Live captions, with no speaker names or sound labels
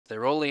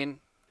They're all in.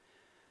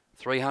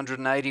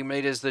 380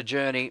 metres the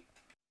journey.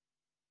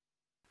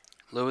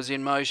 Lures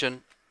in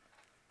motion.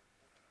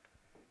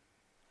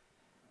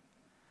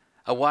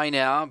 Away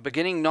now,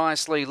 beginning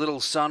nicely, Little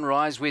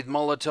Sunrise with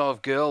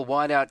Molotov Girl.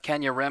 Wide out,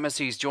 Kanya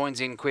Ramesses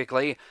joins in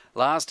quickly.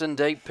 Last and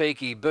deep,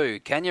 Peaky Boo.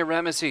 Kanya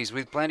Ramesses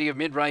with plenty of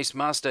mid-race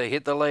muster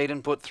hit the lead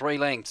and put 3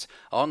 lengths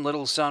on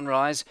Little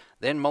Sunrise.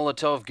 Then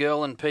Molotov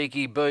Girl and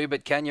Peaky Boo,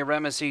 but Kanya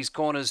Ramesses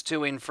corners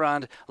 2 in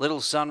front.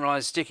 Little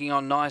Sunrise sticking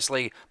on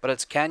nicely, but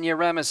it's Kanya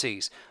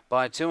Ramesses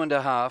by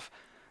 2.5.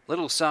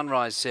 Little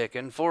Sunrise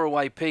second. 4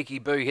 away, Peaky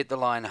Boo hit the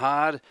line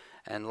hard.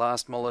 And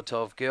last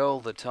Molotov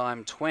Girl, the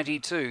time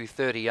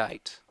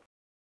 22:38.